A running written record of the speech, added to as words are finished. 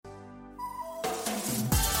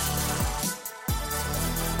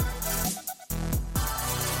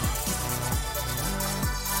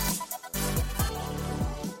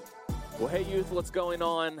Hey youth, what's going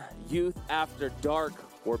on? Youth After Dark,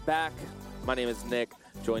 we're back. My name is Nick,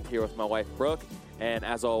 joined here with my wife Brooke, and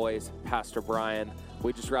as always, Pastor Brian.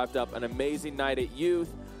 We just wrapped up an amazing night at youth.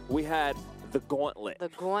 We had the Gauntlet. The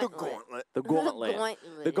Gauntlet. The Gauntlet.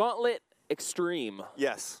 The Gauntlet Extreme.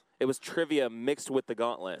 Yes. It was trivia mixed with the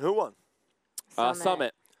Gauntlet. Who won?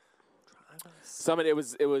 Summit. Summit, it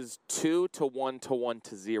was 2 to 1 to 1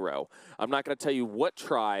 to 0. I'm not going to tell you what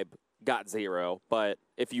tribe got 0, but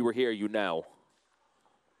if you were here, you know.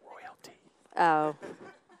 Royalty. Oh.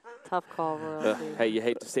 Tough call, Royalty. Hey, you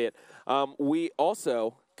hate to see it. We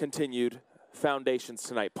also continued Foundations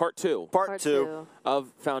tonight, part 2. Part two.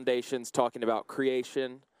 Of Foundations, talking about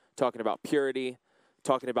creation, talking about purity,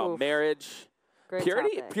 talking about marriage. Great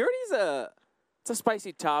Purity. topic. Purity's it's a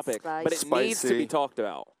spicy topic, but it Spicy. needs to be talked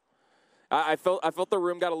about. I felt the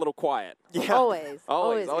room got a little quiet. Yeah. Always quiet.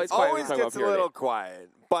 Always when we talk gets a about little purity. quiet,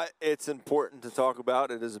 but it's important to talk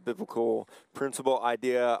about. It is a biblical principle,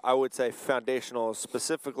 idea. I would say foundational,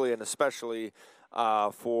 specifically and especially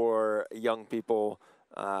for young people,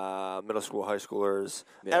 middle school, high schoolers,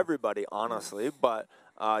 everybody, honestly, but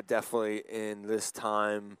definitely in this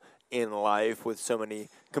time in life with so many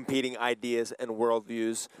competing ideas and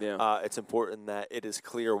worldviews, it's important that it is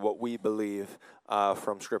clear what we believe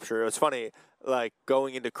from Scripture. It was funny, like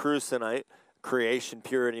going into cruise tonight, creation,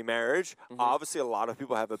 purity, marriage. Obviously, a lot of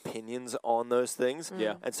people have opinions on those things.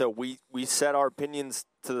 Yeah. And so we set our opinions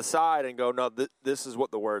to the side and go, no, this is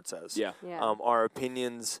what the Word says. Yeah. Our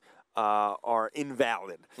opinions are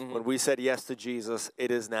invalid. When we said yes to Jesus,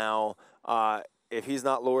 it is now, if he's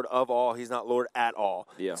not Lord of all, he's not Lord at all.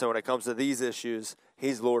 Yeah. So when it comes to these issues,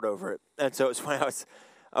 he's Lord over it. And so it's when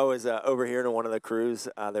I was over here in one of the crews,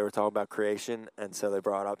 they were talking about creation, and so they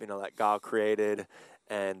brought up, that God created,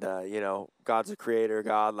 and, God's a creator,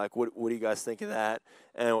 God, like, what do you guys think of that?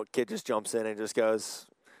 And a kid just jumps in and just goes,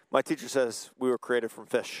 my teacher says we were created from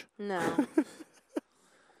fish. No.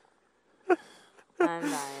 I'm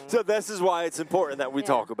dying. So this is why it's important that we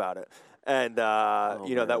talk about it. And,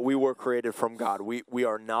 that we were created from God. We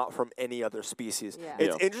are not from any other species. Yeah.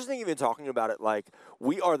 It's interesting even talking about it, like,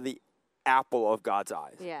 we are the apple of God's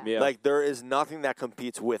eyes. Yeah. Like, there is nothing that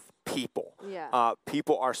competes with people. Yeah.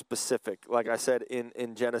 People are specific. Like I said,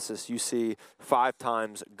 in Genesis, you see 5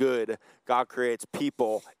 times good. God creates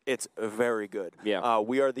people. It's very good. Yeah.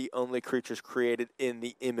 We are the only creatures created in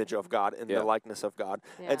the image of God, in the likeness of God.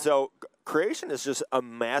 Yeah. And so creation is just a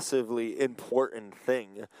massively important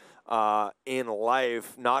thing in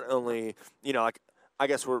life. Not only, I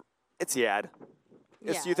guess it's Yad.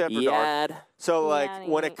 It's Youth After Dark. So,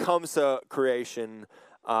 when it comes to creation,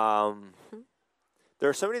 there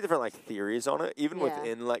are so many different, theories on it. Even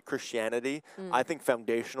within, Christianity, I think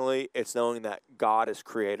foundationally, it's knowing that God is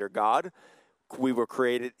creator God. We were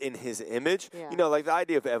created in his image. Yeah. The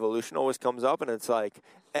idea of evolution always comes up, and it's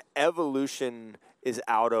evolution is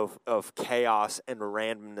out of chaos and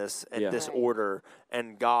randomness and disorder,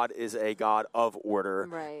 and God is a God of order.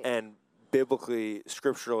 Right. And biblically,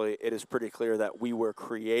 scripturally, it is pretty clear that we were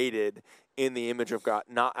created in the image of God,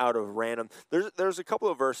 not out of random. There's a couple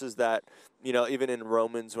of verses that, even in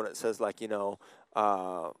Romans when it says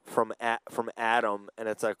from Adam, and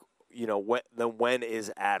it's when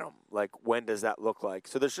is Adam? When does that look like?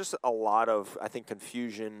 So there's just a lot of, I think,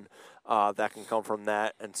 confusion that can come from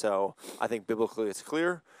that. And so I think biblically it's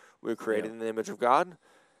clear we were created in the image of God.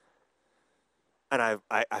 And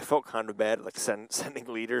I felt kind of bad, sending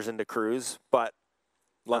leaders into crews, but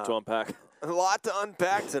A lot to unpack. a lot to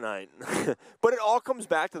unpack tonight. But it all comes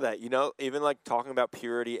back to that, even talking about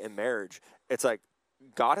purity and marriage. It's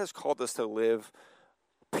God has called us to live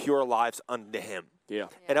pure lives unto him. Yeah.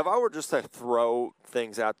 And if I were just to throw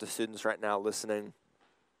things out to students right now listening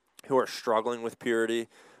who are struggling with purity,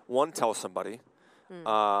 1, tell somebody.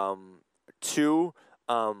 2,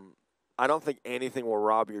 I don't think anything will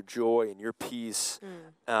rob your joy and your peace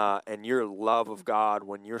and your love of God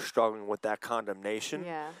when you're struggling with that condemnation.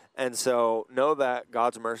 Yeah. And so know that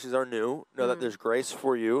God's mercies are new. Know that there's grace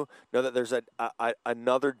for you. Know that there's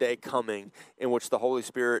another day coming in which the Holy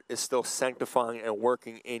Spirit is still sanctifying and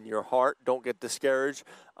working in your heart. Don't get discouraged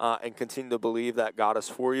and continue to believe that God is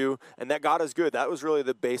for you and that God is good. That was really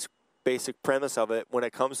the basic premise of it when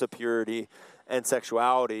it comes to purity and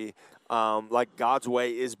sexuality. God's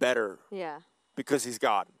way is better. Yeah. Because he's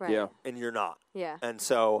God. Right. Yeah. And you're not. Yeah. And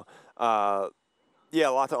so, a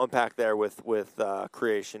lot to unpack there with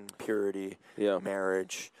creation, purity,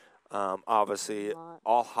 marriage. Obviously, A lot.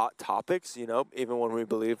 all hot topics, you know, even when we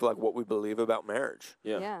believe like what we believe about marriage.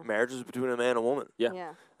 Yeah. Yeah. Marriage is between a man and a woman. Yeah.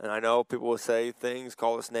 Yeah. And I know people will say things,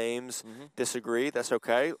 call us names, disagree. That's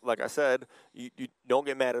okay. Like I said, you don't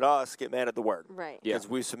get mad at us, get mad at the word. Right. Yeah. Because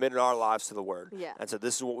we submitted our lives to the word. Yeah. And so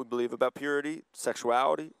this is what we believe about purity,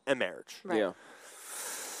 sexuality, and marriage. Right. Yeah.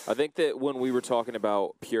 I think that when we were talking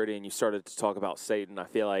about purity and you started to talk about Satan, I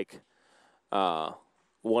feel like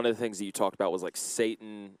one of the things that you talked about was like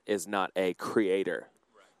Satan is not a creator,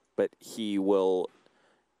 but he will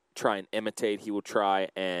try and imitate. He will try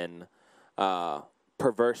and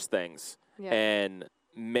perverse things Yeah. and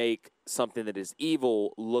make something that is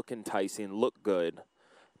evil look enticing, look good,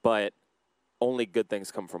 but only good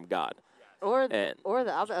things come from God. Or And- the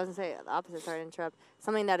opposite. I was gonna say the opposite. Sorry to interrupt.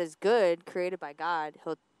 Something that is good, created by God,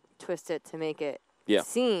 he'll twist it to make it Yeah.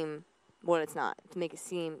 seem what it's not. To make it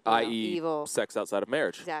seem i.e., evil. sex outside of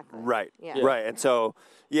marriage. Exactly. Right. Yeah. Right. And so,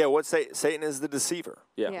 yeah, what Satan is the deceiver.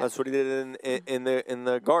 Yeah. Yeah. That's what he did in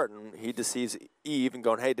the garden. He deceives Eve and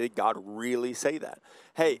going, hey, did God really say that?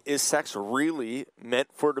 Hey, is sex really meant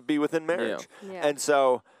for to be within marriage? Yeah. And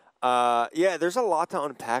so, yeah, there's a lot to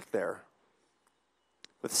unpack there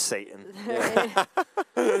with Satan.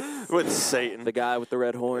 With Satan. The guy with the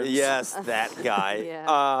red horns. Yes, that guy.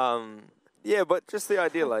 Yeah. Yeah, but just the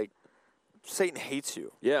idea, like, Satan hates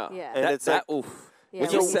you. Yeah. Yeah. And That, it's like, oof. Yeah, When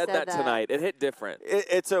you when you said said that that- tonight, it hit different.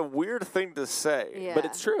 it's a weird thing to say, Yeah. But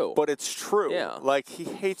it's true. but it's true. Yeah. Like, he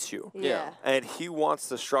hates you. Yeah. And he wants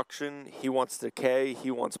destruction. He wants decay. He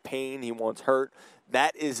wants pain. He wants hurt.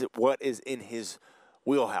 That is what is in his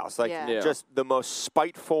wheelhouse. Like, Yeah. Yeah. just the most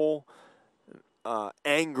spiteful,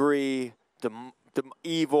 angry,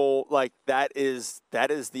 evil. Like, that is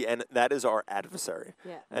our adversary.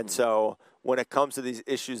 Yeah. And so when it comes to these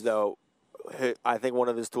issues, though, I think one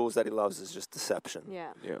of his tools that he loves is just deception.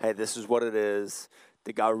 Yeah. Yeah. Hey, this is what it is.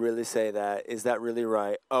 Did God really say that? Is that really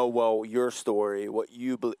right? Oh, well, your story, where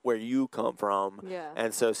you come from. Yeah.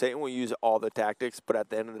 And so Satan will use all the tactics, but at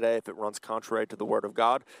the end of the day, if it runs contrary to the word of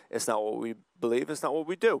God, it's not what we believe. It's not what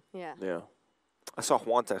we do. Yeah. Yeah. I saw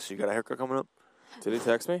Juan text you. Got a haircut coming up? Did he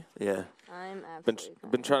text me? Yeah. I'm Been absolutely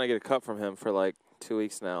been trying to get a cut from him for like 2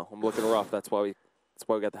 weeks now. I'm looking rough. That's why we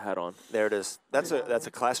got the hat on. There it is. That's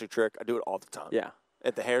a classic trick. I do it all the time. Yeah.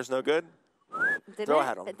 If the hair's no good, throw a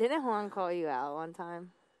hat on. Didn't Juan call you out one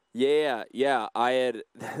time? Yeah. I had.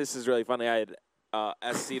 This is really funny. I had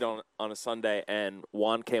SC'd on a Sunday, and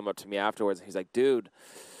Juan came up to me afterwards, and he's like, "Dude,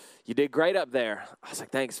 you did great up there." I was like,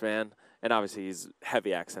 "Thanks, man." And obviously he's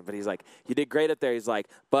heavy accent, but he's like, "You did great up there." He's like,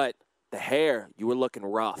 "But the hair, you were looking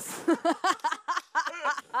rough."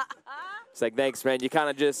 It's like, "Thanks, man. You kind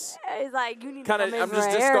of just." He's like, you need Kind to of, come in I'm for just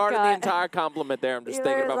a discarding the haircut. entire compliment there. I'm just He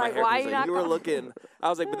thinking was about my like, hair. why He's you like, not you were calling- looking. I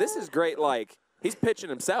was like, but this is great. Like, he's pitching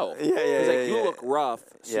himself. Yeah, yeah, He's yeah, like, you yeah. look rough,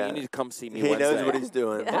 so Yeah. you need to come see me He Wednesday. knows what he's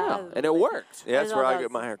doing. Yeah. Yeah, and it worked. Yeah, that's I where I know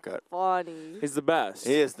get my that's haircut. Funny. He's the best.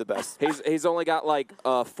 He is the best. He's only got like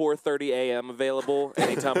 4:30 a.m. available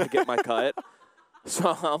anytime I get my cut.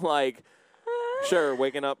 So I'm like, sure,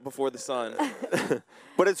 waking up before the sun.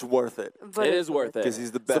 But it's worth it. But It it's is worth it. 'Cause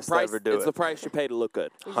he's the It's the best to price, ever do it's it. the price you pay to look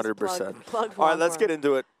good. We just 100%. plugged All right, Juan let's for get him.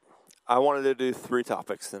 into it. I wanted to do 3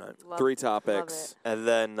 topics tonight. Love- 3 love topics. it. And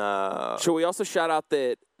then, Should we also shout out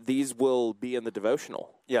that these will be in the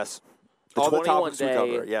devotional? yes. The All the 21 topics we day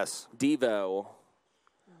cover, yes. Devo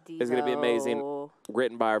is going to be amazing. Devo.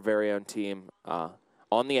 Written by our very own team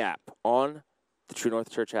on the app, on the True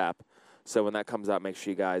North Church app. So when that comes out, make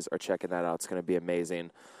sure you guys are checking that out. It's going to be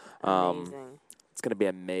amazing. Amazing. It's going to be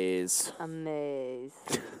a maze. Amazing.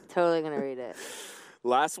 Totally gonna read it.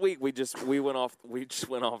 Last week we just went off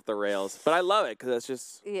the rails, but I love it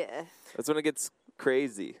because Yeah. that's when it gets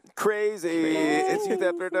crazy. Crazy. It's Youth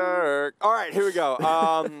After Dark. All right, here we go.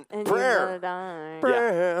 And you're Prayer. gonna die.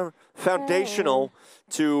 Prayer. Foundational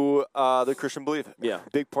to the Christian belief. Yeah.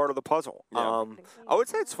 Big part of the puzzle. Yeah. I would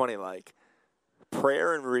say it's funny, like,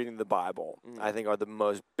 prayer and reading the Bible, I think, are the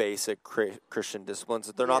most basic Christian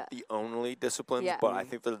disciplines. They're not Yeah. the only disciplines, Yeah. but I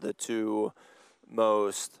think they're the 2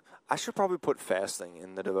 most. I should probably put fasting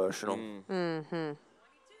in the devotional. Mm-hmm.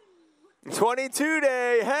 22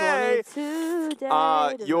 day, hey! 22 day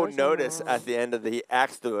You'll devotional. notice at the end of the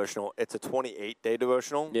Acts devotional, it's a 28-day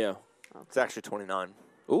devotional. Yeah. It's actually 29.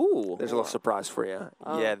 Ooh. There's a little surprise for you.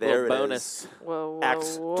 Oh. Yeah, there little it bonus. is. Whoa, whoa,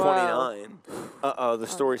 Acts whoa. 29. Uh-oh, the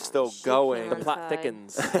story's still she going. The can't. plot Inside.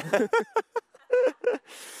 thickens.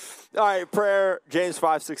 All right, prayer, James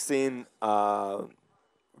 5:16,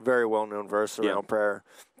 very well-known verse around Yeah. prayer.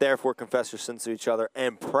 Therefore, confess your sins to each other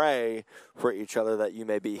and pray for each other that you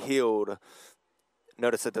may be healed.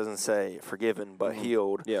 Notice it doesn't say forgiven, but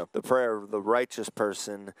healed. Yeah. The prayer of the righteous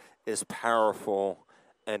person is powerful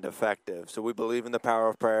and effective. So we believe in the power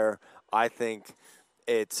of prayer. I think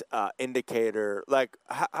it's indicator. Like,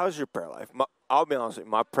 how's your prayer life? I'll be honest with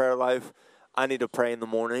you. My prayer life, I need to pray in the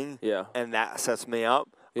morning. Yeah. And that sets me up.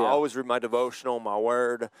 Yeah. I always read my devotional, my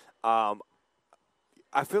word.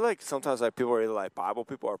 I feel like sometimes like people are either like Bible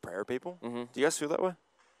people or prayer people. Mm-hmm. Do you guys feel that way?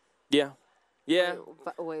 Yeah. Yeah.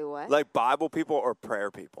 Wait, what? Like Bible people or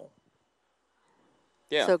prayer people?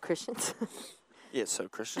 Yeah. So Christians. Yeah, so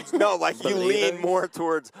Christians. No, like you Believing? lean more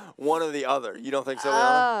towards one or the other. You don't think so, Leon?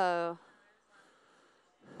 Oh.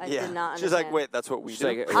 I Yeah. did not She's understand. like, wait, that's what we She's do.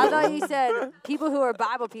 like, I thought you said people who are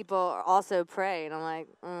Bible people also pray, and I'm like,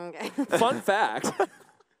 okay. fun fact.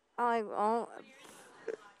 I'm like, oh,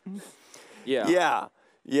 Yeah.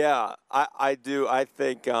 Yeah. I do. I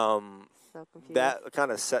think so confused. that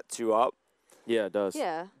kind of sets you up. Yeah, it does.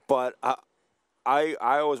 Yeah. But I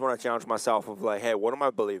always want to challenge myself of like, hey, what am I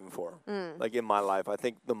believing for? Like in my life, I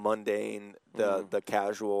think the mundane, the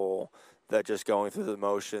casual, the just going through the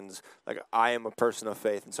motions. Like I am a person of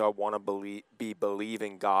faith, and so I want to be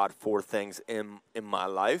believing God for things in my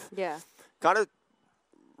life. Yeah. Kind of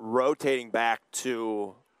rotating back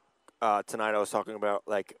to tonight, I was talking about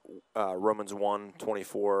like Romans 1,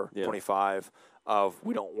 24, 25 of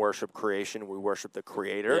we don't worship creation, we worship the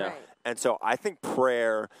Creator. Yeah. Right. And so I think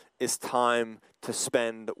prayer is time to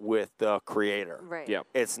spend with the Creator. Right. Yeah.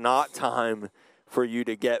 It's not time for you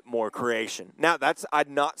to get more creation. Now,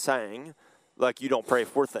 I'm not saying like you don't pray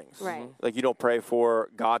for things. Right. Like you don't pray for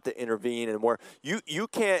God to intervene and more. You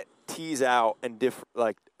can't tease out and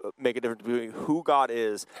make a difference between who God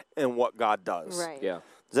is and what God does. Right. Yeah.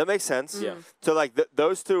 Does that make sense? Yeah. So like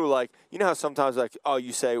those two, like you know how sometimes like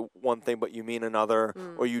you say one thing but you mean another,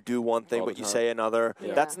 or you do one thing All the but you time. say another.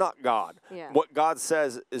 Yeah. That's not God. Yeah. What God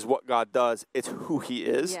says is what God does. It's who He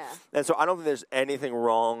is. Yeah. And so I don't think there's anything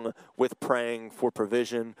wrong with praying for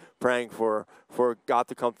provision, praying for God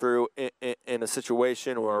to come through in a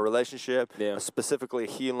situation or a relationship, Yeah. specifically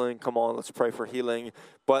healing. Come on, let's pray for healing.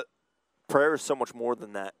 But prayer is so much more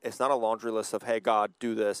than that. It's not a laundry list of, hey, God,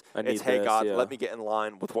 do this. I need It's, hey, this, God, yeah. let me get in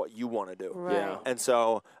line with what you want to do. Right. Yeah. And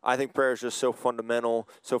so I think prayer is just so fundamental,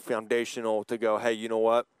 so foundational to go, hey, you know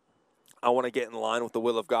what? I want to get in line with the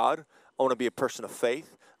will of God. I want to be a person of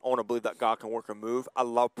faith. I want to believe that God can work and move. I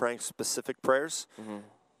love praying specific prayers. Mm-hmm.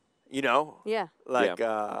 You know, Yeah. like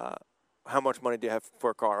how much money do you have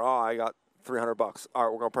for a car? Oh, I got $300. All right,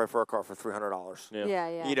 we're going to pray for a car for $300. Yeah. Yeah.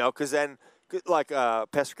 Yeah. You know, because then, like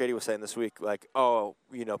Pastor Katie was saying this week, like, oh,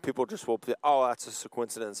 you know, people just will, that's just a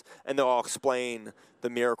coincidence. And they'll all explain the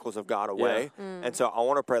miracles of God away. And so I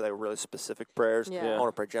want to pray like really specific prayers. Yeah. Yeah. I want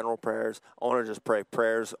to pray general prayers. I want to just pray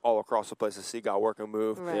prayers all across the place to see God work and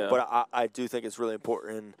move. Right. Yeah. But I do think it's really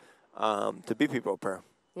important to be people of prayer.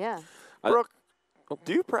 Yeah. Brooke,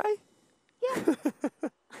 do you pray?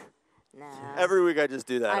 Nah. Every week I just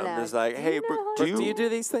do that. I I'm know. just like, Do hey, you Brooke, know do Do you do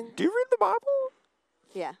these things? you read the Bible?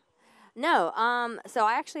 Yeah. No. So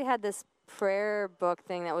I actually had this prayer book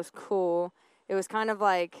thing that was cool. It was kind of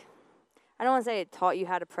like, I don't want to say it taught you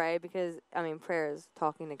how to pray because I mean prayer is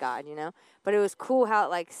talking to God, you know. But it was cool how it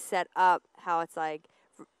like set up, how it's like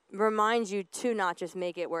reminds you to not just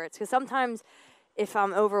make it where it's because sometimes if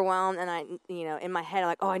I'm overwhelmed and I, you know, in my head I'm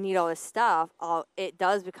like, oh, I need all this stuff, it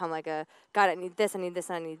does become like a God, I need this, I need this,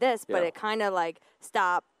 I need this. But Yeah. it kind of like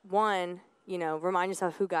you know, remind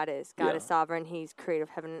yourself who God is. God Yeah. is sovereign. He's creator of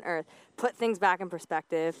heaven and earth. Put things back in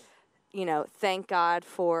perspective. You know, thank God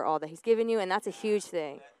for all that He's given you, and that's a huge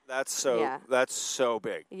thing. That's so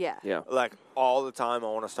big. Yeah. Yeah. Like all the time, I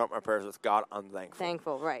want to start my prayers with God. I'm thankful.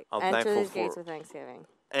 Thankful, right. I'm Enter thankful His gates for- with thanksgiving.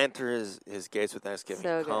 Enter his gates with thanksgiving.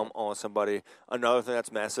 So Come good. on, somebody. Another thing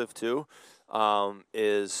that's massive too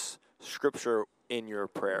is scripture in your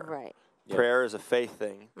prayer. Right. Yeah. Prayer is a faith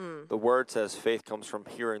thing. The word says faith comes from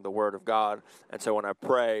hearing the word of God. And so when I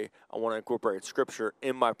pray, I want to incorporate scripture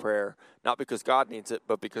in my prayer, not because God needs it,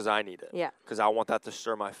 but because I need it. Yeah. Because I want that to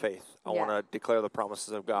stir my faith. I Yeah. want to declare the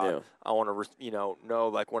promises of God. Yeah. I want to, know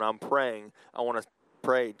like when I'm praying, I want to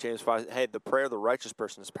pray, James 5, hey, the prayer of the righteous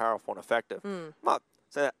person is powerful and effective. I'm not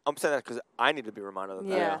saying that. I'm saying that because I need to be reminded of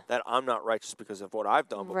that. Yeah. That I'm not righteous because of what I've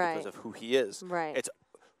done, but Right. because of who He is. Right. It's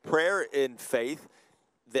prayer in faith.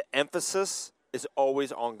 The emphasis is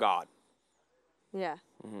always on God, Yeah.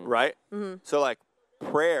 right? So like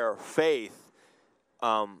prayer, faith,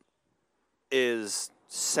 is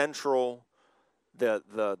central.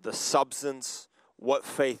 The substance, what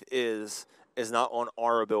faith is not on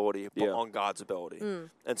our ability, but Yeah. on God's ability.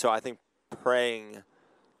 And so I think praying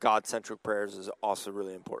God-centric prayers is also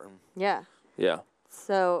really important. Yeah. Yeah.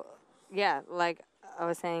 So, yeah, like I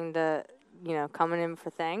was saying, coming in for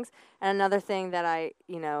thanks. And another thing that I,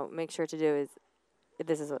 make sure to do is,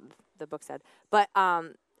 this is the book said. But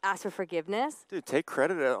ask for forgiveness. Dude, take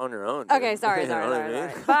credit on your own. Dude. Okay, sorry. You know what I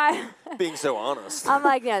mean? Bye. Being so honest. I'm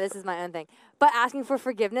like, yeah, this is my own thing. But asking for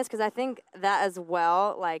forgiveness, because I think that as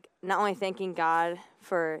well, like not only thanking God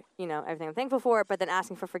for, everything I'm thankful for, but then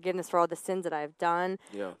asking for forgiveness for all the sins that I've done.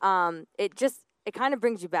 Yeah. It kind of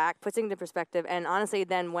brings you back, puts it into perspective. And honestly,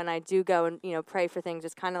 then when I do go and, pray for things,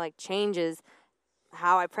 just kind of like changes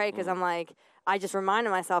how I pray, because I'm like, I just reminded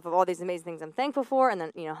myself of all these amazing things I'm thankful for, and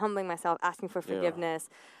then, humbling myself, asking for forgiveness.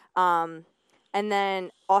 And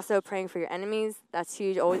then also praying for your enemies. That's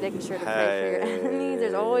huge. Always making sure to pray for your enemies.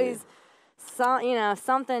 There's always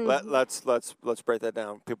something. Let's break that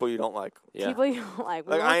down. People you don't like. Yeah. People you don't like.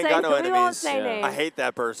 We Like, won't I ain't say, got no we enemies. won't say Yeah. names. I hate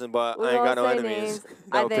that person, but We I ain't got no won't say enemies. names.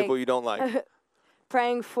 I No, think- people you don't like.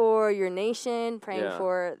 Praying for your nation, praying Yeah.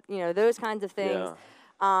 for, those kinds of things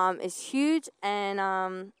is huge. And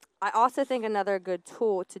I also think another good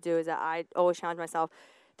tool to do is that I always challenge myself.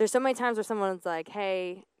 There's so many times where someone's like,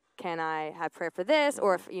 hey, can I have prayer for this?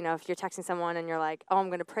 Or if you're texting someone and you're like, oh, I'm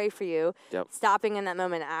going to pray for you, Yep. stopping in that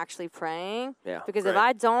moment and actually praying. Yeah. Because if Right.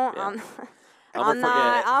 I don't, Yeah.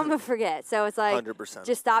 I'm going to forget. So it's like, 100%.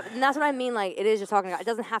 just stop. And that's what I mean. Like, it is just talking about, it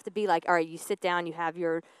doesn't have to be like, all right, you sit down, you have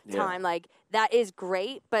your time. Like, that is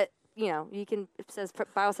great. But, you can,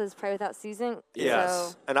 Bible says pray without ceasing.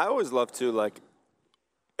 Yes. So, And I always love to, like,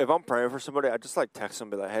 if I'm praying for somebody, I just, like, text them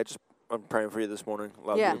and be like, hey, I'm praying for you this morning.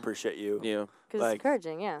 Love Yeah. you. Appreciate you. Yeah. because Like, it's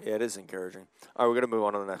encouraging, yeah. Yeah, it is encouraging. All right, we're going to move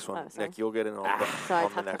on to the next one. Oh, sorry. Nick, you'll get in on Sorry,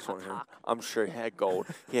 the talk, next talk, one talk, here. talk. I'm sure he had gold.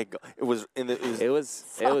 It was in the. It was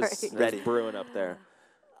Sorry. brewing up there.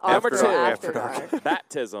 After Number two. After dark. dark.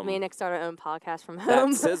 Baptism. Me and Nick start our own podcast from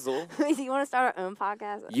home. That sizzle. You want to start our own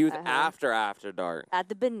podcast? Youth at home? after dark. At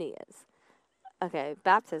the Benias. Okay,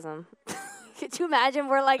 baptism. Could you imagine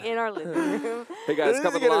we're like in our living room? Hey guys, This is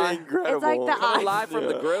coming gonna be live. incredible. It's like the Coming eye. live from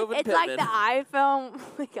the Grove in It's Pittman. like the iPhone.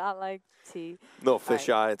 We got like tea. No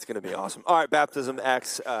fisheye. It's going to be awesome. All right, baptism,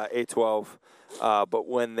 Acts 8:12. But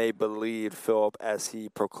when they believed Philip as he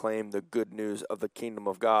proclaimed the good news of the kingdom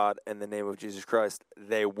of God in the name of Jesus Christ,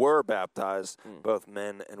 they were baptized, both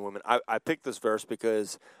men and women. I picked this verse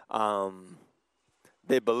because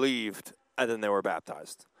they believed and then they were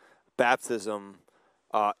baptized. Baptism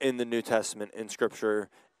in the New Testament in Scripture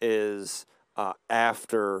is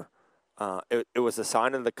after. It was a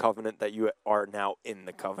sign of the covenant that you are now in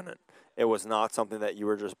the covenant. It was not something that you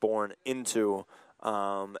were just born into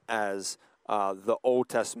as the Old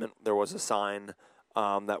Testament. There was a sign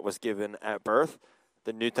that was given at birth.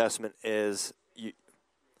 The New Testament is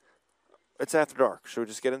it's after dark. Should we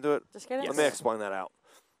just get into it? Just kidding. Let me explain that out.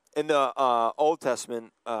 In the Old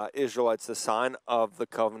Testament, Israelites, the sign of the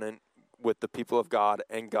covenant with the people of God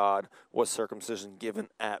and God was circumcision given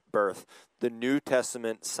at birth. The New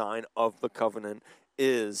Testament sign of the covenant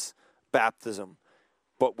is baptism.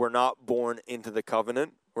 But we're not born into the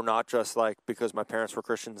covenant. We're not just like, because my parents were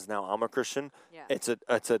Christians, now I'm a Christian. Yeah. It's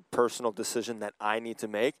a personal decision that I need to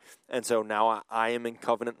make. And so now I am in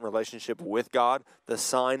covenant relationship with God. The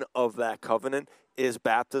sign of that covenant is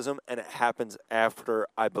baptism, and it happens after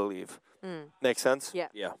I believe. Make sense? Yeah.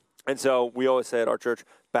 Yeah. And so we always say at our church,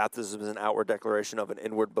 baptism is an outward declaration of an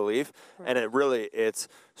inward belief. And it's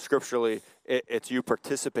scripturally, it's you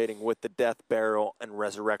participating with the death, burial, and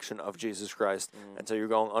resurrection of Jesus Christ. And so you're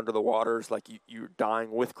going under the waters, like you're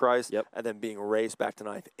dying with Christ, Yep. and then being raised back to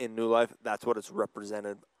life in new life. That's what it's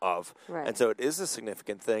represented of. Right. And so it is a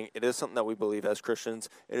significant thing. It is something that we believe as Christians.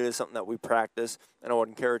 It is something that we practice. And I would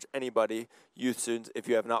encourage anybody, youth students, if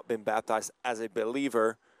you have not been baptized as a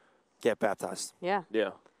believer, get baptized. Yeah.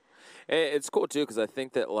 Yeah. And it's cool, too, because I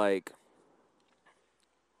think that, like,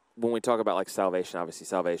 when we talk about, like, salvation, obviously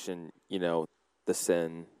salvation, the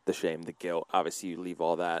sin, the shame, the guilt, obviously you leave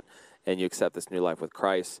all that and you accept this new life with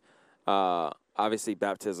Christ. Obviously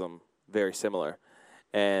baptism, very similar.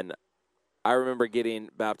 And I remember getting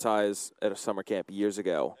baptized at a summer camp years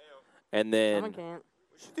ago. And then, Summer camp.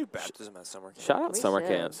 We should do baptism at summer camp. shout out We summer should.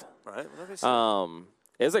 camps. Right? Wouldn't that be sick?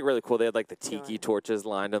 It was like really cool. They had like the Doing tiki it. torches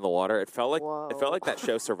lined in the water. It felt like Whoa. that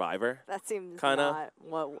show Survivor. That seems Kinda. not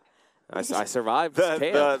what. I survived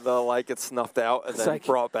camp. The light gets snuffed out and It's then like-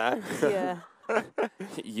 brought back. Yeah.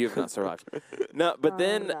 You've not survived. No, but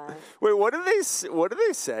then God. Wait, what did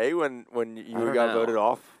they say when you don't got know. voted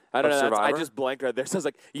off? I don't of know. I Survivor? just blanked right there. So I was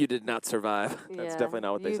like, "You did not survive." That's Yeah. definitely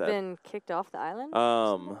not what they You've said. been kicked off the island.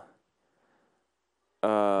 You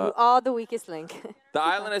are the weakest link. the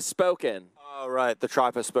island has spoken. Oh, right. The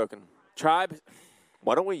tribe has spoken. Tribe.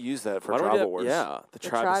 Why don't we use that for Why don't we do tribal that? words? Yeah, the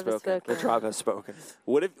tribe has spoken. The tribe has spoken.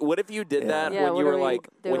 What if you did that Yeah, when you what were are we like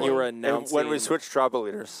when you were doing? announcing? When we switch tribal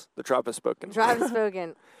leaders, the tribe has spoken. Tribe has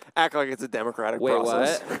spoken. Act like it's a democratic Wait,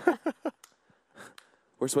 process.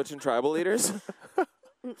 what? We're switching tribal leaders.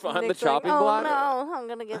 Find the Nick's chopping like, block. Oh no, I'm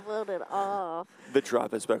gonna get voted off. The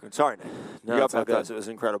drop is back. Sorry, No, you got it's all baptized. good. It was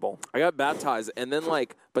incredible. I got baptized, and then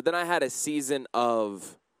but then I had a season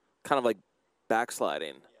of kind of like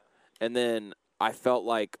backsliding, and then I felt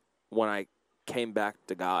like when I came back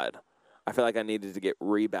to God, I felt like I needed to get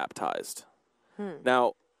rebaptized.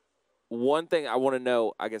 Now, one thing I want to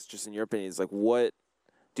know, I guess, just in your opinion, is like, what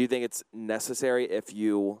do you think it's necessary if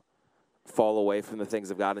you fall away from the things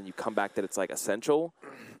of God and you come back, that it's like essential?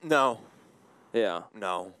 No, Yeah.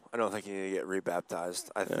 no, I don't think you need to get rebaptized.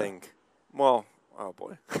 I think, well, oh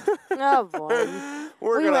boy, Oh boy.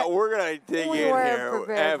 we're gonna dig we in weren't here.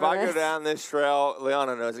 prepared If for I go this. down this trail,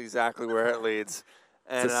 Liana knows exactly where it leads.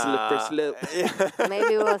 And, It's a slippery slope. Yeah.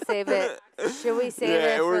 Maybe we'll save it. Should we save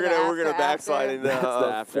it for we're the gonna after, we're gonna backslide after? into That's the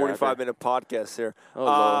a after, 45-minute podcast here. Oh,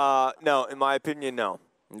 Lord. No, in my opinion, no.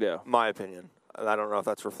 Yeah. My opinion. I don't know if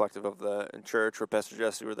that's reflective of the church or Pastor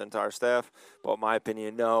Jesse or the entire staff, but my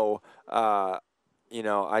opinion, no. I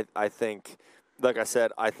think, like I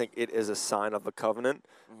said, I think it is a sign of the covenant.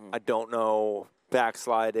 I don't know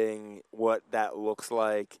backsliding, what that looks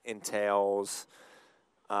like, entails.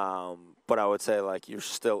 But I would say, like, you're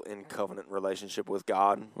still in covenant relationship with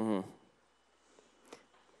God.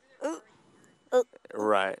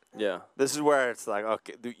 Right. Yeah. This is where it's like,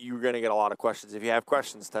 okay, you're going to get a lot of questions. If you have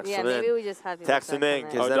questions, text Yeah, them in. maybe we just have people Text them in,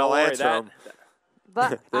 in. 'cause then don't I'll worry, answer them.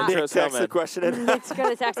 But The I, intro- Nick, text the coming. question in. Nick's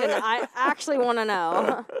gonna text in. I actually want to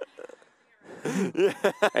know.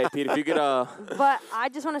 Hey, Pete, if you could, But I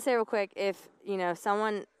just want to say real quick, if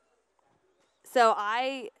someone. So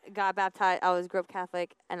I got baptized. I grew up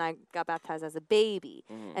Catholic, and I got baptized as a baby,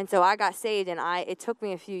 and so I got saved. And it took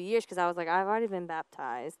me a few years because I was like, I've already been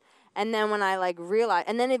baptized. And then when I realized,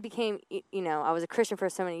 and then it became, I was a Christian for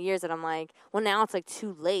so many years that I'm like, well, now it's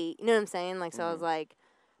too late. You know what I'm saying? So I was like,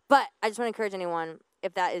 but I just want to encourage anyone,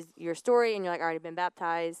 if that is your story and you're already been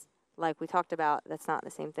baptized, like we talked about, that's not the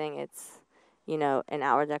same thing. It's an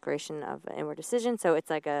outward declaration of an inward decision. So it's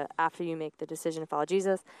after you make the decision to follow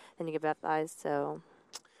Jesus, then you get baptized. So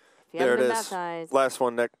if you There haven't it been is. baptized, Last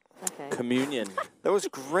one, Nick. okay. communion. That was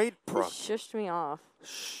great, bro. Just shushed me off.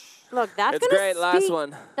 Look, that's It's gonna great. speak, Last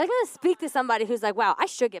one. That's gonna speak to somebody who's like, "Wow, I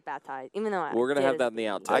should get baptized," even though We're gonna have that in the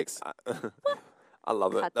outtakes. I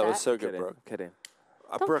love it. Cut That was that. so good, Kidding. bro. Kidding.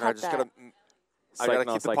 Don't Brooke, I cut just that. gotta. I Psych gotta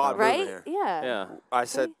now, keep the psych pod now. moving right? here. Yeah. Yeah.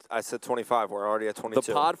 I said 25. We're already at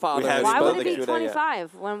 22. Podfather We haven't has Why spoken would spoken it be Q&A yet.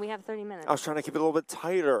 25 when we have 30 minutes? I was trying to keep it a little bit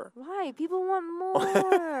tighter. Why? People want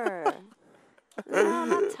more. No, I'm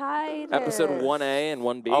not tired. Episode 1A and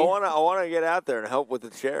 1B. I wanna get out there and help with the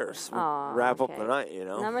chairs. Aw, Wrap up okay. the night,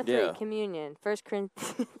 Number 3, Yeah. communion. 1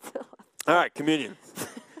 Corinthians. All right, communion.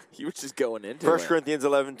 You were just going into 1 it. Corinthians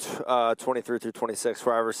 11, 23 through 26.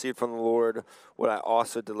 For I received from the Lord what I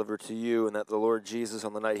also delivered to you, and that the Lord Jesus,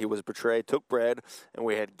 on the night he was betrayed, took bread, and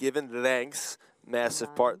we had given thanks.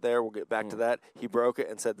 Massive part there. We'll get back to that. He broke it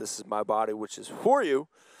and said, "This is my body, which is for you.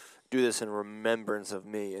 Do this in remembrance of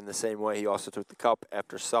me." In the same way, he also took the cup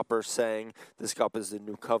after supper, saying, "This cup is the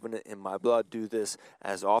new covenant in my blood. Do this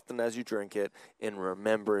as often as you drink it in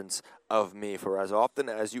remembrance of me. For as often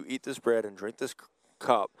as you eat this bread and drink this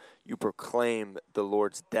cup, you proclaim the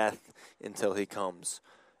Lord's death until he comes."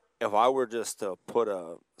 If I were just to put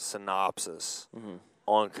a synopsis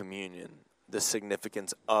on communion, the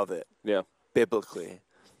significance of it, Yeah. biblically,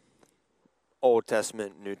 Old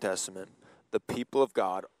Testament, New Testament, the people of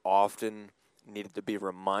God often needed to be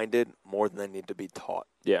reminded more than they need to be taught.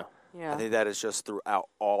 Yeah. Yeah. I think that is just throughout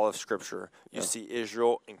all of Scripture. You see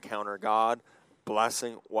Israel encounter God,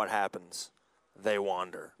 blessing. What happens? They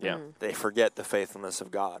wander. Yeah. They forget the faithfulness of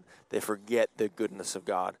God. They forget the goodness of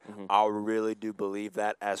God. I really do believe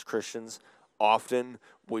that as Christians, often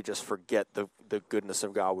we just forget the goodness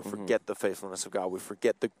of God. We forget the faithfulness of God. We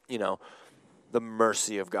forget the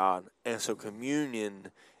mercy of God. And so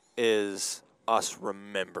communion is us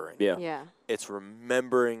remembering. Yeah. Yeah. It's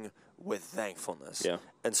remembering with thankfulness. Yeah.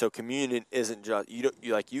 And so communion isn't just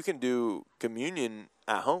you can do communion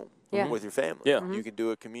at home Yeah. with your family. Yeah. You can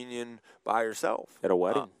do a communion by yourself. At a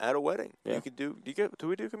wedding. At a wedding. Yeah. You could do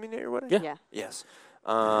we do communion at your wedding? Yeah. Yeah. Yes.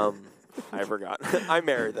 I forgot. I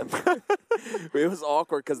married them. It was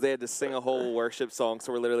awkward because they had to sing a whole worship song,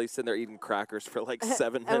 so we're literally sitting there eating crackers for like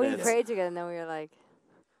 7 And we minutes. prayed together, and then we were like,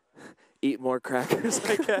 Eat more crackers,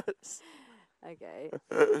 I guess. okay.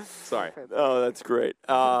 Sorry. Oh, that's great.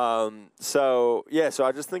 So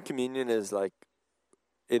I just think communion is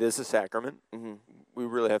it is a sacrament. Mm-hmm. We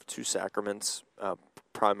really have two sacraments,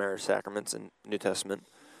 primary sacraments in New Testament: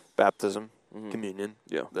 baptism, communion.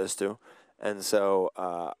 Yeah. Those two, And so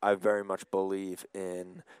I very much believe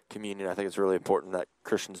in communion. I think it's really important that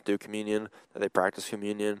Christians do communion, that they practice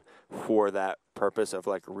communion for that purpose of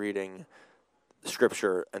like reading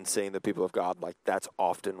Scripture and seeing the people of God. Like that's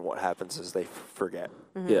often what happens is they forget.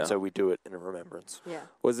 Yeah. And so we do it in remembrance. Yeah.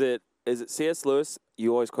 Is it C.S. Lewis?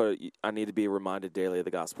 You always quote it, I need to be reminded daily of the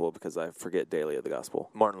gospel because I forget daily of the gospel.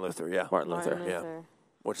 Martin Luther, yeah. Martin Luther. Luther.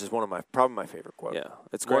 Which is probably my favorite quote. Yeah,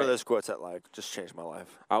 it's one great. of those quotes that like just changed my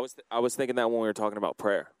life. I was thinking that when we were talking about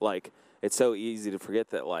prayer. Like, it's so easy to forget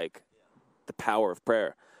that, like, the power of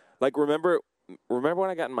prayer. Like, remember when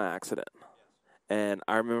I got in my accident? And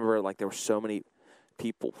I remember, like, there were so many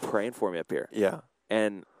people praying for me up here. Yeah.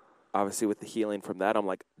 And obviously with the healing from that, I'm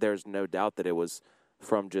like, there's no doubt that it was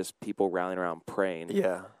from just people rallying around praying.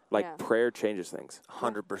 Yeah. Like, Yeah. prayer changes things.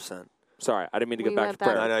 100%. Sorry, I didn't mean to We go back went to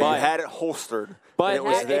prayer. back I know, but you had it holstered. but and it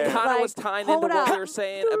was it there. kind of Like, was tying hold into what we up. were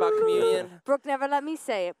saying about communion. Brooke never let me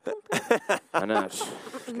say it. I know.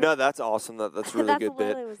 No, that's awesome. That's really That's good what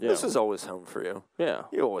bit. Lily was Yeah. This is always home for you. Yeah.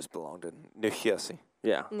 You always belonged in New Jersey.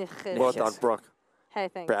 Yeah. Well done, Yes. Brooke. Hey,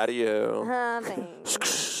 thanks. Proud of you.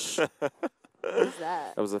 Thanks. What's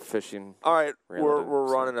that? That was a fishing. All right, We're we're gonna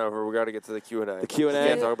do running over. We got to get to the Q&A. The Q&A. We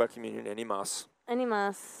can't talk about communion anymore.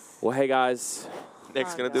 Animas. Well, hey, guys.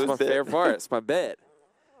 Nick's Oh, going to God. do It's his my bit. favorite part. It's my bit.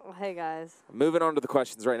 Well, hey, guys. Moving on to the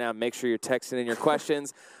questions right now. Make sure you're texting in your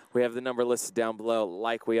questions. We have the number listed down below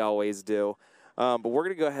like we always do. But we're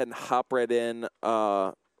going to go ahead and hop right in.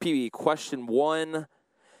 PB, question 1.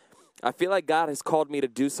 I feel like God has called me to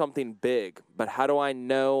do something big, but how do I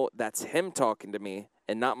know that's Him talking to me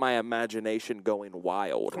and not my imagination going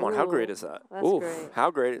wild? Come on, how Ooh, great is that? That's Oof. great. How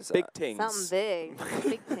great is that? Big tings. Something big.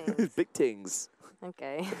 Big things. Big tings.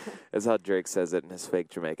 Okay. That's how Drake says it in his fake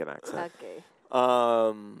Jamaican accent. Okay.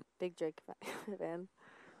 Big Drake fan.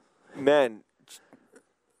 Man,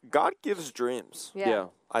 God gives dreams. Yeah.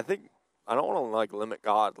 I think I don't want to like limit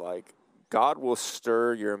God. Like God will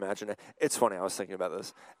stir your imagination. It's funny. I was thinking about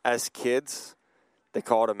this. As kids, they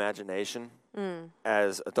call it imagination.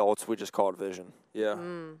 As adults, we just call it vision. Yeah.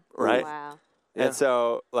 Right? Wow. Yeah. And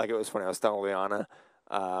so, like, it was funny. I was telling Liana,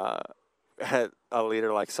 had a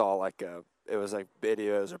leader like saw like it was like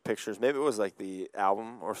videos or pictures. Maybe it was like the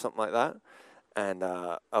album or something like that. And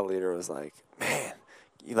a leader was like, "Man,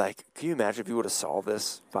 can you imagine if you would have solved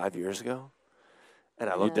this 5 years ago?" And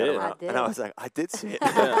I looked at him I and I did. was like, "I did see it."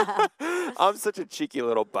 Yeah. I'm such a cheeky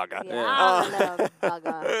little bugger. Yeah. I don't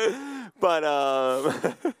know.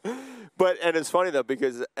 Bugger. But and it's funny though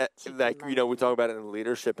because like monkey. we talk about it in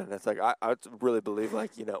leadership and it's like I really believe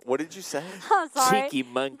like what did you say? I'm sorry. Cheeky Do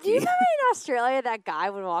you monkey. remember in Australia that guy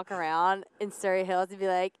would walk around in Surrey Hills and be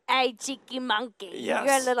like, "Hey, cheeky monkey, Yes.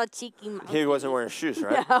 you're a little cheeky monkey." He wasn't wearing shoes,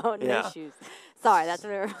 right? No Yeah. shoes. Sorry, that's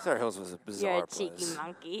what. Surrey Hills was a You're bizarre a cheeky place.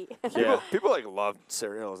 monkey. People like loved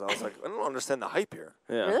Surrey Hills. I was like, I don't understand the hype here.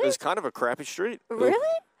 Yeah. Really? It was kind of a crappy street. Really?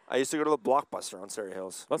 I used to go to the Blockbuster on Surrey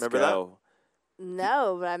Hills. Let's Remember go.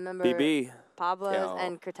 No, but I remember BB Pablo's Yeah.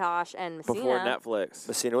 and Kratosh and Messina. before Netflix. that?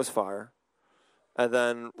 Messina was fire. And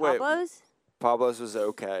then Pablo's? Pablo's was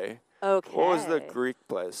okay. Okay. What was the Greek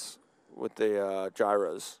place with the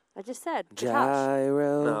gyros? I just said Kratosh.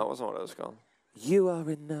 Gyro. No, it wasn't what it was called. You are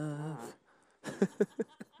enough.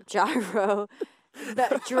 Gyro.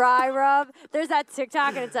 The dry rub. There's that TikTok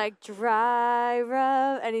and it's like dry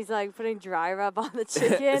rub, and he's like putting dry rub on the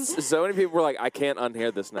chicken. So many people were like, I can't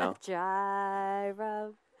unhear this now. Dry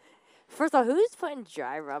rub. First of all, who's putting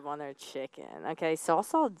dry rub on their chicken? Okay,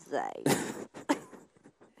 sauce all day.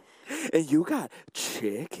 And you got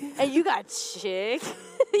chicken? And you got chick.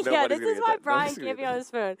 Yeah, Nobody's this gonna is get why that. Brian Nobody's gonna can't be get on his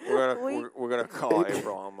phone. We're gonna call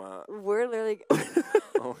April. We're literally, We're gonna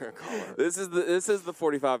call her. This is the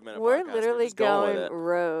 45-minute we're podcast. literally just going going with it.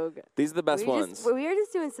 rogue. These are the best ones. We were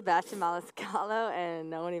just doing Sebastian Maniscalco, and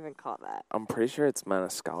no one even caught that. I'm pretty sure it's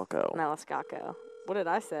Maniscalco. Maniscalco. What did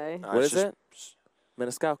I say? What is it?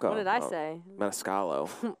 Maniscalco. What did I Oh, say?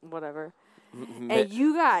 Maniscalco. Whatever. Mi- And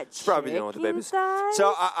you got probably dealing with the chicken babies. thighs?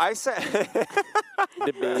 So I said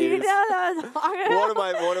the Do you bees. know that I was talking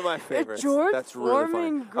about? one of my favorites. George That's really funny.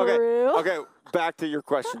 Foreman grill. Okay, back to your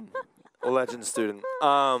question, legend student.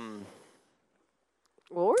 What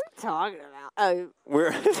were we talking about? Oh,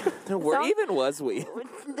 We're Where even was we?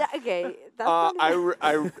 okay. That's not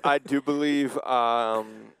even- I do believe I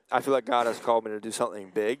feel like God has called me to do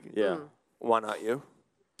something big. Yeah. Why not you?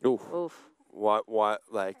 Ooh. Oof. What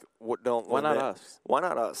don't Why not limit- us? Why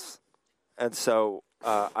not us? And so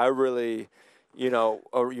I really,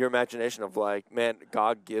 your imagination of like, man,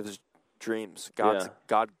 God gives dreams. Yeah.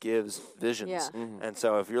 God gives visions. Yeah. And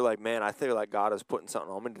so if you're like, man, I feel like God is putting something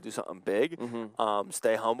on me to do something big,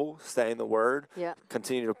 stay humble, stay in the Word, Yeah.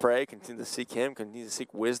 continue to pray, continue to seek Him, continue to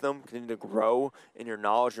seek wisdom, continue to grow in your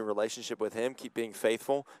knowledge and relationship with Him, keep being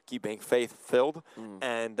faithful, keep being faith-filled,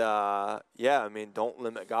 and, I mean, don't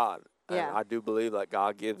limit God. Yeah. And I do believe that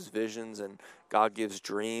God gives visions and God gives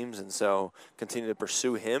dreams, and so continue to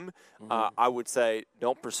pursue Him. I would say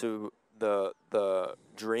don't pursue the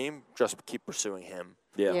dream, just keep pursuing Him.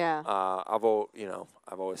 Yeah. Yeah. I've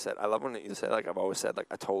always said, I love when you say, like, I've always said, like,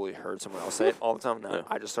 I totally heard someone else say it all the time. Now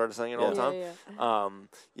I just started saying it all the time. Yeah.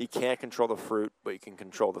 You can't control the fruit, but you can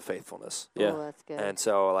control the faithfulness. Yeah. Oh, that's good. And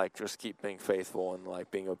so, like, just keep being faithful and,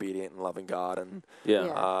 like, being obedient and loving God and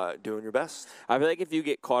Yeah. doing your best. I feel like if you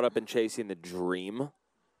get caught up in chasing the dream,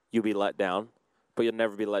 you'll be let down, but you'll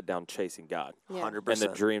never be let down chasing God. Yeah. 100%.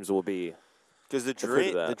 And the dreams will be Because the fruit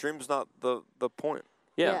of that. dream's not the point.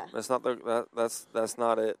 yeah. That's not that's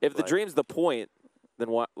not it. If the Like, dream's the point, then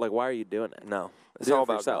why are you doing it? no, it's Do it all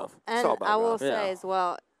for about yourself. God. It's all And about I will God. say Yeah. as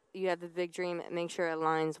well, you have the big dream. Make sure it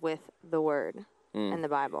aligns with the Word and the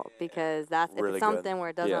Bible, because that's if Really it's good. something where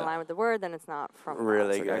it doesn't Yeah. align with the Word, then it's not from God. Really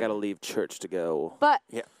It's like, I good. got to leave church to go. But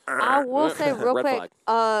Yeah. I will say real Red quick,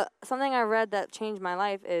 something I read that changed my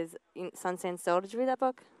life is Sun Stand Still. Did you read that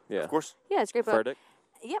book? Yeah. Of course. Yeah, it's a great book. Verdict.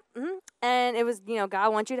 Yep. And it was,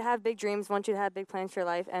 God wants you to have big dreams, wants you to have big plans for your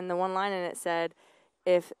life. And the one line in it said,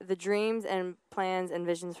 if the dreams and plans and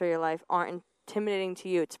visions for your life aren't intimidating to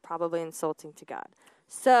you, it's probably insulting to God.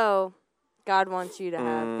 So God wants you to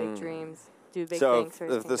have big dreams, do big So things for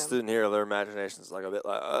His if the kingdom. student here, their imagination's like a bit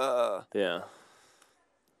like, Yeah.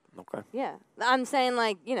 okay. Yeah. I'm saying,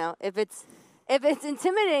 like, if it's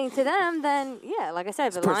intimidating to them, then, yeah, like I said,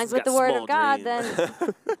 if it person's aligns with got the Word small of God, dreams.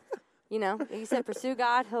 then, like you said, pursue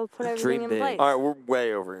God, He'll put everything Dream in big. place. All right, we're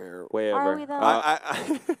way over here. Way Are over. we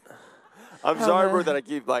though? I'm sorry, bro, that I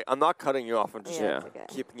keep, like, I'm not cutting you off. I'm just Yeah, it's okay.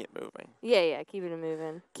 keeping it moving. Yeah, keep it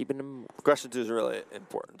moving. Keeping them. Question 2 is really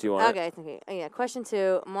important. Do you want Okay, thank you. Yeah, question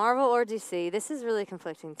 2, Marvel or DC? This is really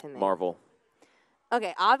conflicting to me. Marvel?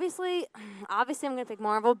 Okay, obviously I'm going to pick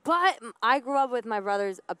Marvel, but I grew up with my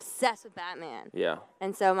brothers obsessed with Batman. Yeah.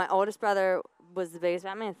 And so my oldest brother was the biggest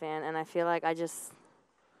Batman fan, and I feel like I just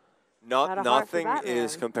Had a heart for Nothing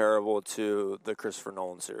is Batman. comparable to the Christopher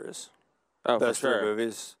Nolan series. Oh, Those for sure. 3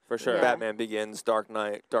 movies. For sure. Yeah. Batman Begins, Dark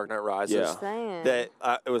Knight Rises. Yeah. saying. That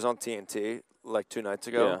it was on TNT like 2 nights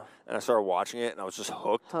ago, Yeah. and I started watching it, and I was just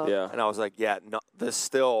hooked. Hooked. Yeah. And I was like, yeah, this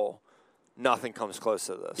still, nothing comes close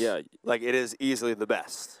to this. Yeah. Like, it is easily the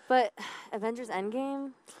best. But Avengers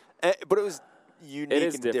Endgame? But it was unique It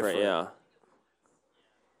is and different. Yeah.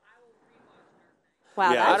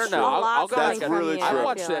 Wow, Yeah, that's I don't know. a lot I'll go coming back. from really you, true. I've I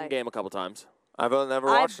watched feel the like. Endgame a couple times. I've never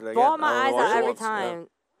I watched it again. ball my I eyes only out watched it every once, yeah. time.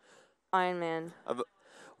 Iron Man.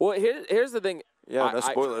 Well, here's the thing. Yeah, no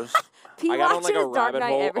I- spoilers. He I got on like a watches Dark rabbit Knight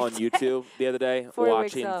hole every on day. YouTube the other day Before he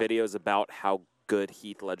wakes watching up. videos about how good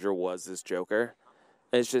Heath Ledger was as Joker.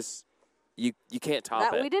 And it's just you can't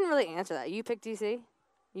top We it. didn't really answer that. You picked DC?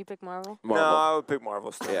 You picked Marvel? Marvel. No, I would pick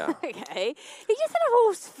Marvel still. Yeah. Okay. He just had a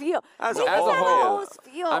whole spiel. As He a just whole, had a yeah. whole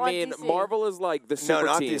spiel I on mean, DC. Marvel is like the super No,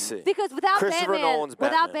 not team. DC. Because without Christopher Batman, Nolan's Batman.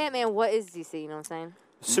 without Batman, what is DC? You know what I'm saying?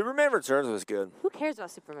 Superman Returns was good. Who cares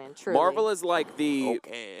about Superman? Truly. Marvel is like the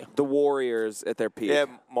Okay. Warriors at their peak. Yeah,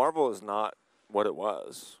 Marvel is not what it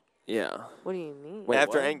was. Yeah. What do you mean? Wait,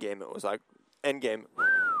 After what? Endgame, it was like Endgame.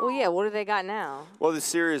 Well, yeah. What do they got now? Well, the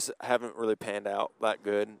series haven't really panned out that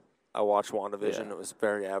good. I watched WandaVision. Yeah. It was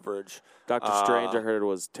very average. Doctor Strange, I heard,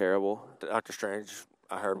 was terrible. Doctor Strange,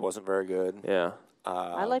 I heard, wasn't very good. Yeah.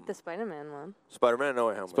 I like the Spider-Man one. Spider-Man No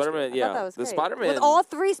Way Home. was Spider-Man, good. yeah. I thought that was the great. Spider-Man. With all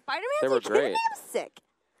 3 Spider-Mans? they were Are you kidding great. me? I'm sick.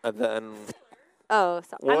 And then Oh,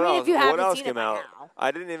 so, what I mean, else? if you what haven't else seen came it by out? now. I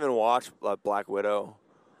didn't even watch Black Widow.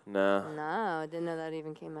 Nah. No, didn't know that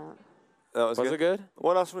even came out. That was, Was good. it good?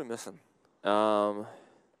 What else are we missing?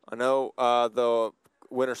 I know the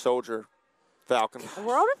Winter Soldier, Falcon. A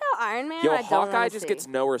world without Iron Man? Yo, I don't Hawkeye wanna just see. gets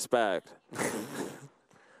no respect.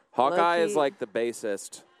 Hawkeye is Low-key. like the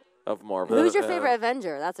bassist of Marvel. Who's your favorite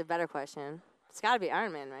Avenger? That's a better question. It's got to be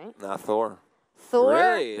Iron Man, right? Nah, Thor. Thor?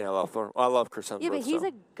 Really? Yeah, I love Thor. I love Chris Hemsworth. Yeah, but he's so.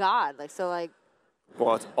 a god. Like, so, like,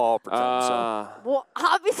 Well, it's all pretend. So, well,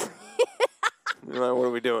 obviously. what are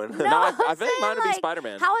we doing? No, I I'm think saying, mine would be like,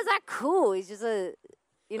 Spider-Man. How is that cool? He's just a.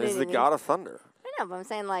 You know He's what the I mean? God of Thunder. I know, but I'm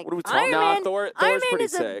saying, like, What are we talking Iron Nah, Man, Thor's Iron Man pretty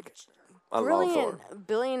is sick. I a love brilliant Thor.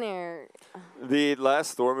 billionaire. The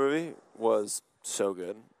last Thor movie was so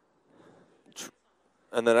good.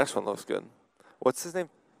 And the next one looks good. What's his name?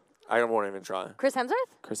 I won't even try. Chris Hemsworth?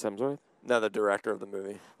 Chris Hemsworth? No, the director of the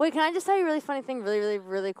movie. Wait, can I just tell you a really funny thing really, really,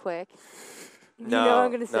 really quick? You No, know what I'm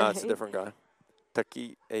going to say. no, it's a different guy.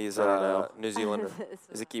 Taki. He's I don't a know. New Zealander.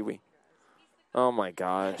 He's a Kiwi. Oh my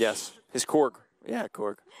gosh. Yes. He's Korg. Yeah,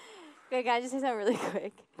 Korg. Okay, can I just say something really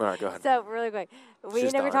quick? All right, go ahead. So really quick, we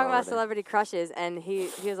She's never dying talking about already. celebrity crushes, and he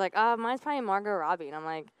was like, "Oh, mine's probably Margot Robbie," and I'm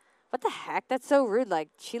like, "What the heck? That's so rude. Like,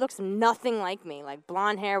 she looks nothing like me. Like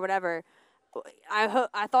blonde hair, whatever.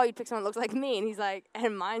 I thought you'd pick someone that looks like me," and he's like,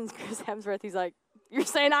 "And mine's Chris Hemsworth." He's like, "You're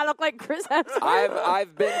saying I look like Chris Hemsworth?"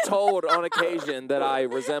 I've been told on occasion that I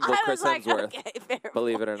resemble I Chris was like, Hemsworth. Okay, fair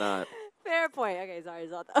Believe it or not. Fair point. Okay, sorry.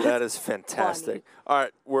 That is fantastic. All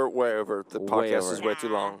right, we're way over. The Way podcast over. is way too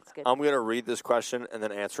Nah, long. it's good. I'm going to read this question and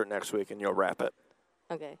then answer it next week, and you'll wrap it.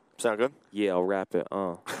 Okay. Sound good? Yeah, I'll wrap it.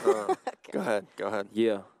 Go ahead.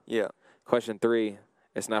 Yeah. Yeah. Question 3.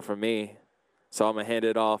 It's not for me, so I'm going to hand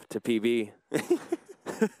it off to PB.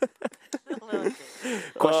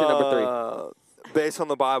 Question number 3. Based on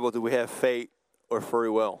the Bible, do we have fate or free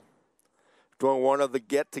will? During one of the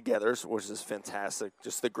get-togethers, which is fantastic,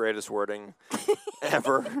 just the greatest wording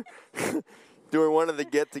ever. During one of the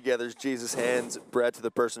get-togethers, Jesus hands bread to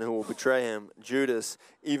the person who will betray him, Judas,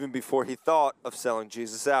 even before he thought of selling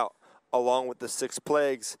Jesus out. Along with the 6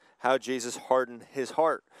 plagues, how Jesus hardened his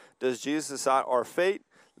heart. Does Jesus decide our fate,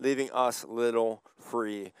 leaving us little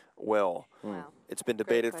free will? Wow. It's been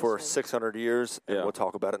debated for question. 600 years, and Yeah. we'll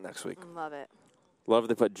talk about it next week. Love it. Love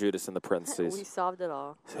they put Judas in the We parentheses. solved it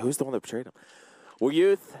all. So who's the one that betrayed him? Well,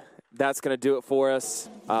 youth, that's going to do it for us.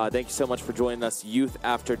 Thank you so much for joining us, Youth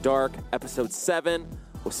After Dark, episode 7.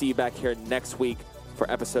 We'll see you back here next week for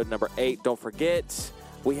episode number 8. Don't forget,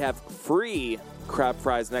 we have free crab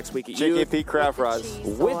fries next week at Chicken Youth Pete crab With the fries. cheese.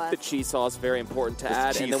 with sauce. the cheese sauce. Very important to With the add.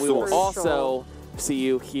 And cheese then we will sauce. also see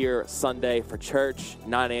you here Sunday for church,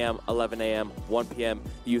 9 a.m., 11 a.m., 1 p.m.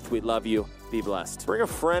 Youth, we love you. Be blessed. Bring a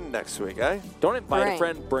friend next week, eh? Don't invite a Bring.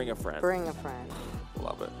 friend, bring a friend. Bring a friend.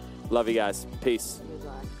 Love it. Love you guys. Peace.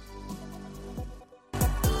 Goodbye.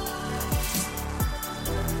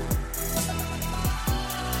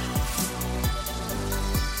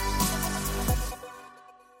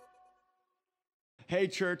 Hey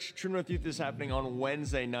church, True North Youth is happening on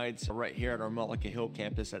Wednesday nights right here at our Mullica Hill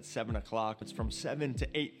campus at 7 o'clock. It's from 7 to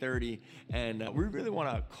 8:30, and we really want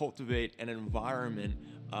to cultivate an environment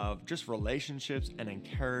of just relationships and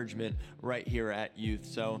encouragement right here at Youth.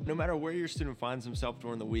 So no matter where your student finds himself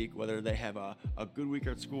during the week, whether they have a good week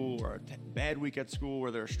at school or a bad week at school, where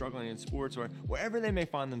they're struggling in sports or wherever they may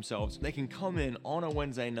find themselves, they can come in on a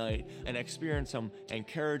Wednesday night and experience some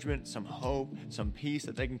encouragement, some hope, some peace,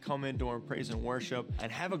 that they can come in during praise and worship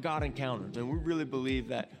and have a God encounter. And we really believe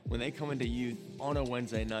that when they come into Youth on a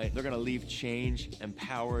Wednesday night, they're going to leave changed,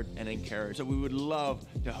 empowered, and encouraged. So we would love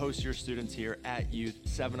to host your students here at Youth,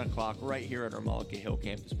 7 o'clock, right here at our Mullica Hill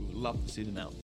campus. We would love to see them out.